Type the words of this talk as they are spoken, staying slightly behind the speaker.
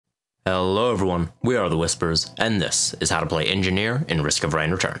Hello everyone, we are the Whispers, and this is how to play Engineer in Risk of Rain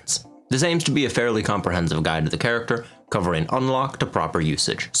Returns. This aims to be a fairly comprehensive guide to the character, covering unlock to proper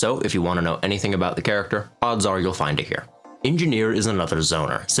usage, so if you want to know anything about the character, odds are you'll find it here. Engineer is another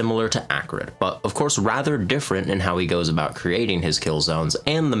zoner, similar to Acrid, but of course rather different in how he goes about creating his kill zones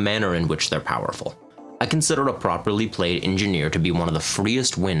and the manner in which they're powerful. I consider a properly played Engineer to be one of the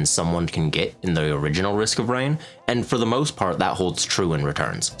freest wins someone can get in the original Risk of Rain, and for the most part that holds true in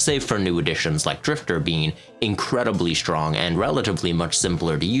Returns, save for new additions like Drifter being incredibly strong and relatively much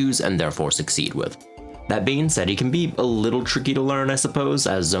simpler to use and therefore succeed with. That being said, he can be a little tricky to learn, I suppose,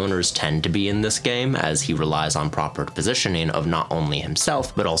 as zoners tend to be in this game, as he relies on proper positioning of not only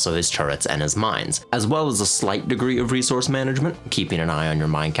himself, but also his turrets and his mines, as well as a slight degree of resource management, keeping an eye on your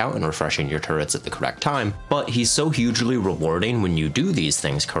mine count and refreshing your turrets at the correct time. But he's so hugely rewarding when you do these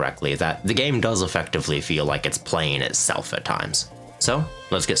things correctly that the game does effectively feel like it's playing itself at times. So,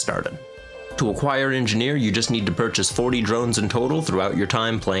 let's get started. To acquire Engineer, you just need to purchase 40 drones in total throughout your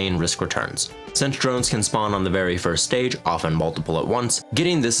time playing Risk Returns. Since drones can spawn on the very first stage, often multiple at once,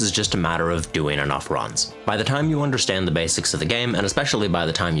 getting this is just a matter of doing enough runs. By the time you understand the basics of the game, and especially by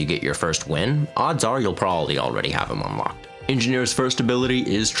the time you get your first win, odds are you'll probably already have them unlocked. Engineer's first ability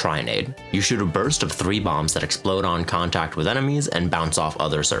is Trinade. You shoot a burst of 3 bombs that explode on contact with enemies and bounce off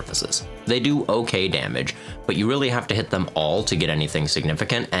other surfaces. They do okay damage, but you really have to hit them all to get anything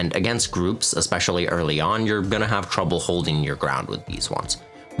significant, and against groups, especially early on, you're gonna have trouble holding your ground with these ones,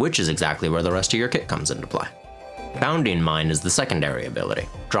 which is exactly where the rest of your kit comes into play. Bounding Mine is the secondary ability,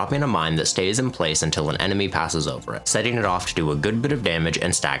 dropping a mine that stays in place until an enemy passes over it, setting it off to do a good bit of damage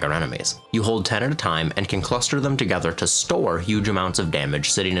and stagger enemies. You hold 10 at a time and can cluster them together to store huge amounts of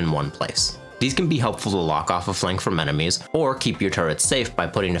damage sitting in one place. These can be helpful to lock off a flank from enemies, or keep your turrets safe by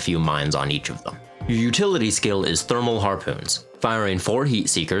putting a few mines on each of them. Your utility skill is Thermal Harpoons, firing 4 heat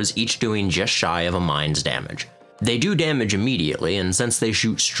seekers, each doing just shy of a mine's damage. They do damage immediately, and since they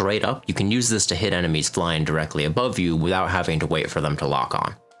shoot straight up, you can use this to hit enemies flying directly above you without having to wait for them to lock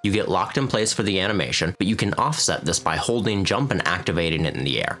on. You get locked in place for the animation, but you can offset this by holding jump and activating it in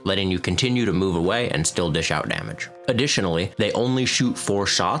the air, letting you continue to move away and still dish out damage. Additionally, they only shoot 4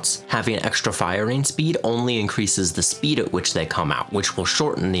 shots. Having extra firing speed only increases the speed at which they come out, which will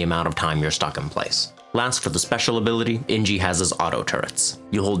shorten the amount of time you're stuck in place. Last, for the special ability, Engi has his auto turrets.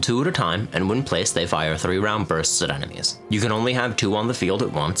 You hold 2 at a time, and when placed they fire 3-round bursts at enemies. You can only have 2 on the field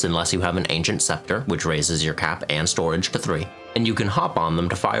at once unless you have an Ancient Scepter, which raises your cap and storage to 3, and you can hop on them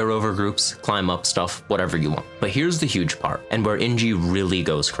to fire over groups, climb up stuff, whatever you want. But here's the huge part, and where Engi really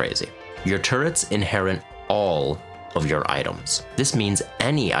goes crazy. Your turrets inherit all of your items. This means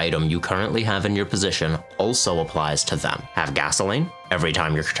any item you currently have in your position also applies to them. Have gasoline? Every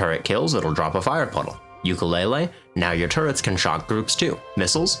time your turret kills, it'll drop a fire puddle. Ukulele? Now your turrets can shock groups too.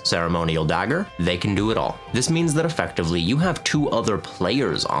 Missiles? Ceremonial dagger? They can do it all. This means that effectively you have 2 other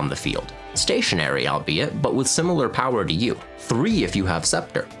players on the field. Stationary albeit, but with similar power to you. 3 if you have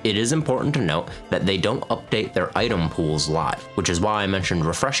Scepter. It is important to note that they don't update their item pools live, which is why I mentioned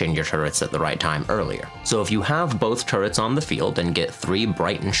refreshing your turrets at the right time earlier. So if you have both turrets on the field and get 3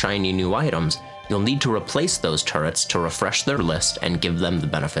 bright and shiny new items, you'll need to replace those turrets to refresh their list and give them the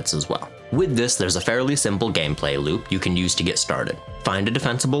benefits as well. With this, there's a fairly simple gameplay loop you can use to get started. Find a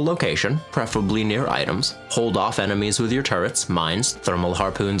defensible location, preferably near items, hold off enemies with your turrets, mines, thermal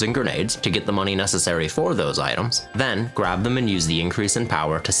harpoons, and grenades to get the money necessary for those items, then grab them and use the increase in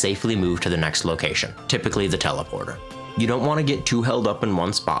power to safely move to the next location, typically the teleporter. You don't want to get too held up in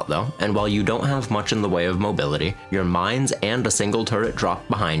one spot though, and while you don't have much in the way of mobility, your mines and a single turret dropped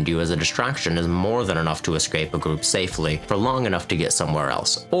behind you as a distraction is more than enough to escape a group safely for long enough to get somewhere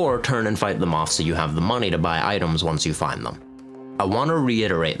else, or turn and fight them off so you have the money to buy items once you find them. I want to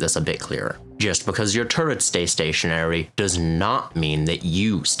reiterate this a bit clearer. Just because your turrets stay stationary does not mean that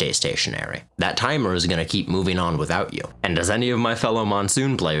you stay stationary. That timer is going to keep moving on without you. And as any of my fellow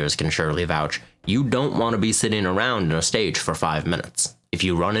Monsoon players can surely vouch, you don't want to be sitting around in a stage for 5 minutes. If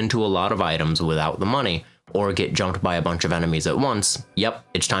you run into a lot of items without the money, or get jumped by a bunch of enemies at once, yep,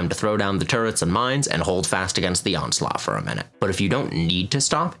 it's time to throw down the turrets and mines and hold fast against the onslaught for a minute. But if you don't need to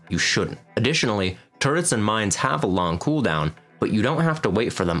stop, you shouldn't. Additionally, turrets and mines have a long cooldown, but you don't have to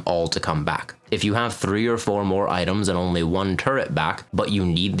wait for them all to come back. If you have 3 or 4 more items and only 1 turret back, but you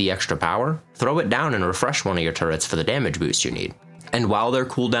need the extra power, throw it down and refresh one of your turrets for the damage boost you need. And while their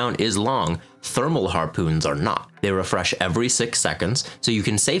cooldown is long, thermal harpoons are not. They refresh every 6 seconds, so you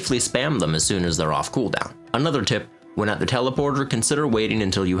can safely spam them as soon as they're off cooldown. Another tip, when at the teleporter, consider waiting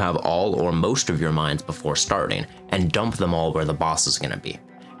until you have all or most of your mines before starting, and dump them all where the boss is going to be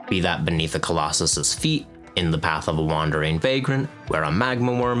that beneath the Colossus's feet, In the Path of a Wandering Vagrant, where a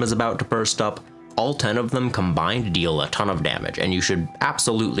magma worm is about to burst up. All 10 of them combined deal a ton of damage, and you should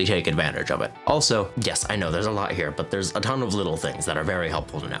absolutely take advantage of it. Also, yes, I know there's a lot here, but there's a ton of little things that are very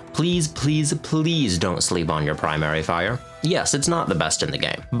helpful to know. Please, please, please don't sleep on your primary fire. Yes, it's not the best in the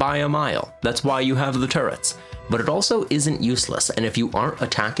game, by a mile. That's why you have the turrets. But it also isn't useless, and if you aren't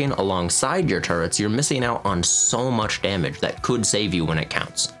attacking alongside your turrets, you're missing out on so much damage that could save you when it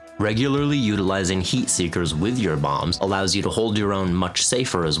counts. Regularly utilizing heat seekers with your bombs allows you to hold your own much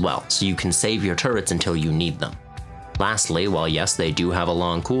safer as well, so you can save your turrets until you need them. Lastly, while yes, they do have a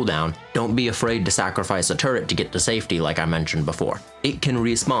long cooldown, don't be afraid to sacrifice a turret to get to safety like I mentioned before. It can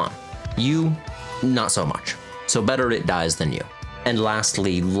respawn. You, not so much. So better it dies than you. And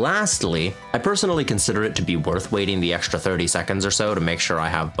lastly, I personally consider it to be worth waiting the extra 30 seconds or so to make sure I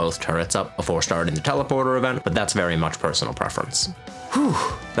have both turrets up before starting the teleporter event, but that's very much personal preference. Whew,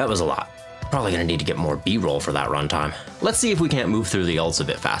 that was a lot. Probably gonna need to get more B-roll for that runtime. Let's see if we can't move through the ults a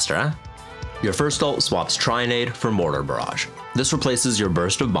bit faster, huh? Your first ult swaps Trinade for Mortar Barrage. This replaces your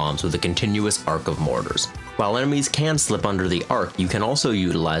burst of bombs with a continuous arc of mortars. While enemies can slip under the arc, you can also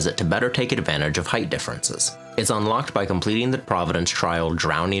utilize it to better take advantage of height differences. It's unlocked by completing the Providence trial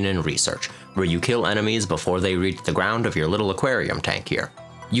Drowning in Research, where you kill enemies before they reach the ground of your little aquarium tank here.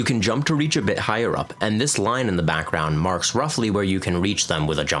 You can jump to reach a bit higher up, and this line in the background marks roughly where you can reach them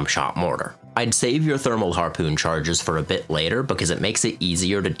with a jump shot mortar. I'd save your thermal harpoon charges for a bit later because it makes it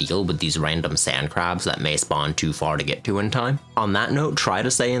easier to deal with these random sand crabs that may spawn too far to get to in time. On that note, try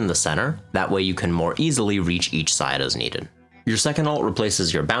to stay in the center, that way you can more easily reach each side as needed. Your second ult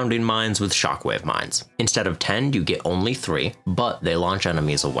replaces your bounding mines with shockwave mines. Instead of 10, you get only 3, but they launch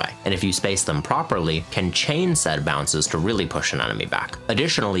enemies away, and if you space them properly, can chain said bounces to really push an enemy back.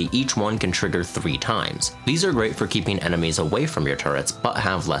 Additionally, each one can trigger 3 times. These are great for keeping enemies away from your turrets, but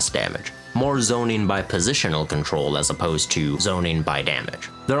have less damage. More zoning by positional control as opposed to zoning by damage.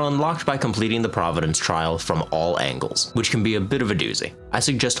 They're unlocked by completing the Providence trial from all angles, which can be a bit of a doozy. I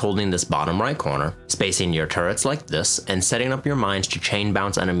suggest holding this bottom right corner, spacing your turrets like this, and setting up your mines to chain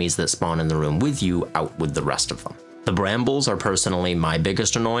bounce enemies that spawn in the room with you out with the rest of them. The brambles are personally my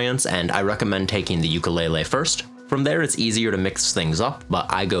biggest annoyance, and I recommend taking the ukulele first. From there, it's easier to mix things up, but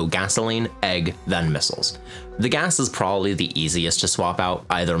I go gasoline, egg, then missiles. The gas is probably the easiest to swap out,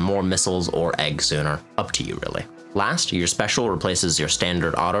 either more missiles or egg sooner, up to you really. Last, your special replaces your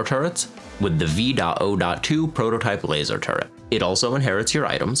standard auto turrets with the V.O.2 prototype laser turret. It also inherits your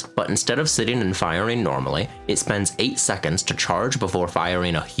items, but instead of sitting and firing normally, it spends 8 seconds to charge before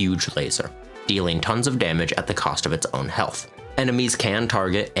firing a huge laser, dealing tons of damage at the cost of its own health. Enemies can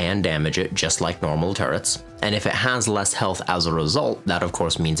target and damage it just like normal turrets, and if it has less health as a result, that of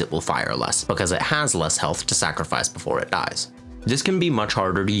course means it will fire less, because it has less health to sacrifice before it dies. This can be much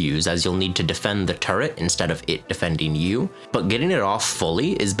harder to use as you'll need to defend the turret instead of it defending you, but getting it off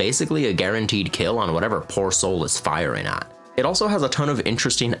fully is basically a guaranteed kill on whatever poor soul is firing at. It also has a ton of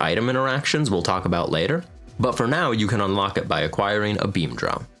interesting item interactions we'll talk about later, but for now you can unlock it by acquiring a beam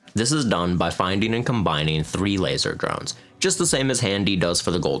drone. This is done by finding and combining 3 laser drones, just the same as Handy does for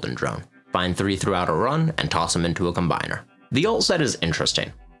the golden drone. Find 3 throughout a run and toss them into a combiner. The ult set is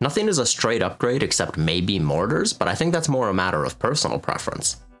interesting. Nothing is a straight upgrade except maybe mortars, but I think that's more a matter of personal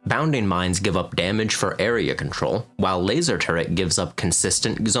preference. Bounding mines give up damage for area control, while laser turret gives up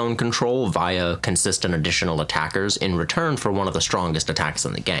consistent zone control via consistent additional attackers in return for one of the strongest attacks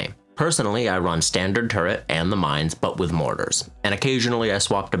in the game. Personally, I run standard turret and the mines, but with mortars, and occasionally I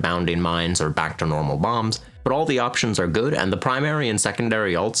swap to bounding mines or back to normal bombs, but all the options are good, and the primary and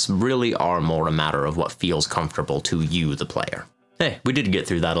secondary ults really are more a matter of what feels comfortable to you, the player. Hey, we did get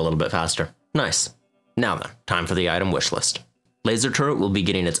through that a little bit faster. Nice. Now then, time for the item wish list. Laser turret will be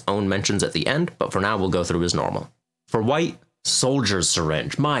getting its own mentions at the end, but for now we'll go through as normal. For white, Soldier's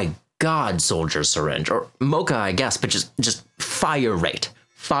Syringe. My god, Soldier's Syringe. Or Mocha, I guess, but just fire rate.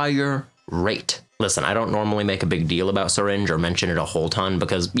 Fire rate. Listen, I don't normally make a big deal about Syringe or mention it a whole ton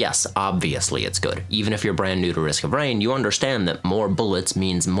because, yes, obviously it's good. Even if you're brand new to Risk of Rain, you understand that more bullets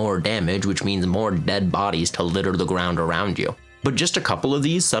means more damage, which means more dead bodies to litter the ground around you. But just a couple of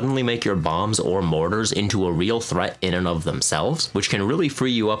these suddenly make your bombs or mortars into a real threat in and of themselves, which can really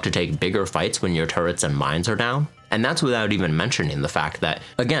free you up to take bigger fights when your turrets and mines are down. And that's without even mentioning the fact that,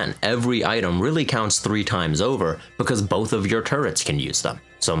 again, every item really counts 3 times over because both of your turrets can use them.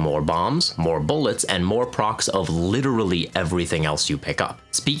 So more bombs, more bullets, and more procs of literally everything else you pick up.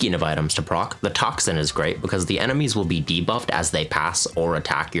 Speaking of items to proc, the Toxin is great because the enemies will be debuffed as they pass or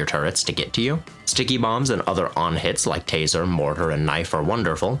attack your turrets to get to you. Sticky bombs and other on-hits like Taser, Mortar, and Knife are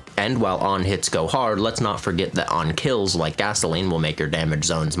wonderful. And while on-hits go hard, let's not forget that on-kills like Gasoline will make your damage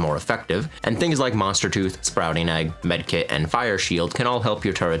zones more effective, and things like Monster Tooth, Sprouting Egg, Medkit, and Fire Shield can all help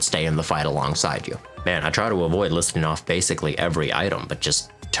your turrets stay in the fight alongside you. Man, I try to avoid listing off basically every item, but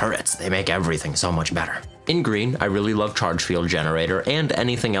just turrets, they make everything so much better. In green, I really love Charge Field Generator and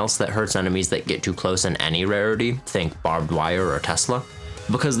anything else that hurts enemies that get too close in any rarity, think Barbed Wire or Tesla,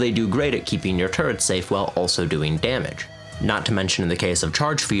 because they do great at keeping your turrets safe while also doing damage. Not to mention in the case of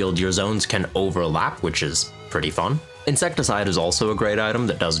Charge Field, your zones can overlap, which is pretty fun. Insecticide is also a great item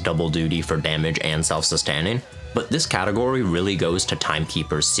that does double duty for damage and self-sustaining, but this category really goes to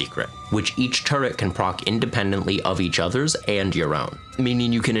Timekeeper's Secret, which each turret can proc independently of each other's and your own,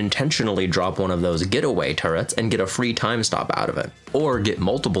 meaning you can intentionally drop one of those getaway turrets and get a free time stop out of it, or get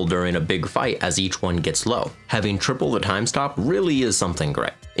multiple during a big fight as each one gets low. Having triple the time stop really is something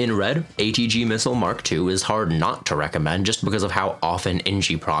great. In red, ATG Missile Mark II is hard not to recommend just because of how often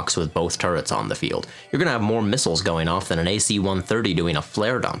Inji procs with both turrets on the field. You're gonna have more missiles going off than an AC-130 doing a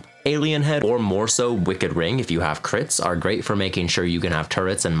flare dump. Alien Head, or more so Wicked Ring if you have crits, are great for making sure you can have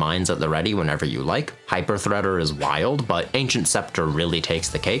turrets and mines at the ready whenever you like. Hyper Threader is wild, but Ancient Scepter really takes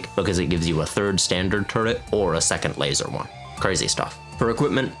the cake because it gives you a third standard turret or a second laser one. Crazy stuff. For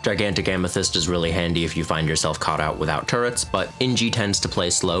equipment, Gigantic Amethyst is really handy if you find yourself caught out without turrets, but Inji tends to play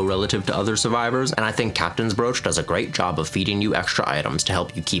slow relative to other survivors, and I think Captain's Brooch does a great job of feeding you extra items to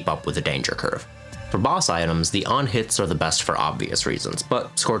help you keep up with the danger curve. For boss items, the on-hits are the best for obvious reasons,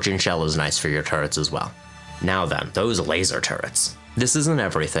 but Scorching Shell is nice for your turrets as well. Now then, those laser turrets. This isn't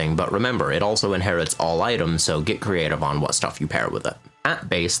everything, but remember, it also inherits all items, so get creative on what stuff you pair with it. At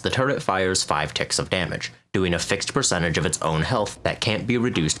base, the turret fires 5 ticks of damage, doing a fixed percentage of its own health that can't be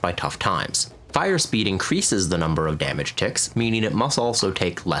reduced by tough times. Fire speed increases the number of damage ticks, meaning it must also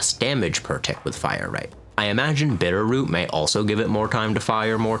take less damage per tick with fire rate. I imagine Bitterroot may also give it more time to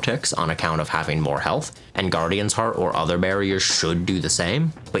fire more ticks on account of having more health, and Guardian's Heart or other barriers should do the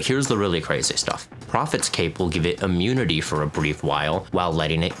same, but here's the really crazy stuff. Prophet's Cape will give it immunity for a brief while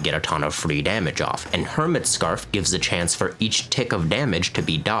letting it get a ton of free damage off, and Hermit's Scarf gives a chance for each tick of damage to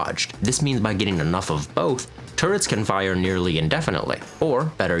be dodged. This means by getting enough of both, turrets can fire nearly indefinitely, or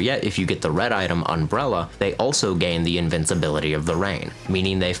better yet, if you get the red item Umbrella, they also gain the invincibility of the rain,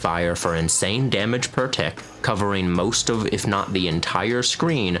 meaning they fire for insane damage per tick, covering most of, if not the entire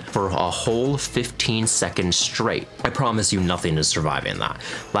screen for a whole 15 seconds straight. I promise you nothing is surviving that.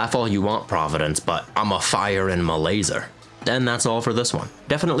 Laugh all you want, Providence, but I'm a firing my laser. And that's all for this one.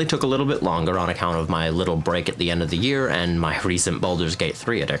 Definitely took a little bit longer on account of my little break at the end of the year and my recent Baldur's Gate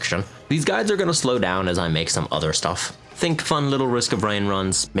 3 addiction. These guides are gonna slow down as I make some other stuff. Think fun little Risk of Rain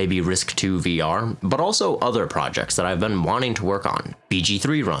runs, maybe Risk 2 VR, but also other projects that I've been wanting to work on.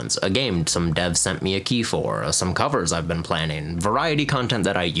 BG3 runs, a game some devs sent me a key for, some covers I've been planning, variety content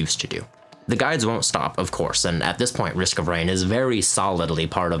that I used to do. The guides won't stop, of course, and at this point Risk of Rain is very solidly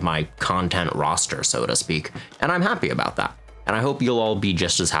part of my content roster, so to speak, and I'm happy about that. And I hope you'll all be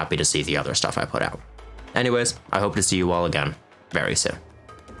just as happy to see the other stuff I put out. Anyways, I hope to see you all again very soon.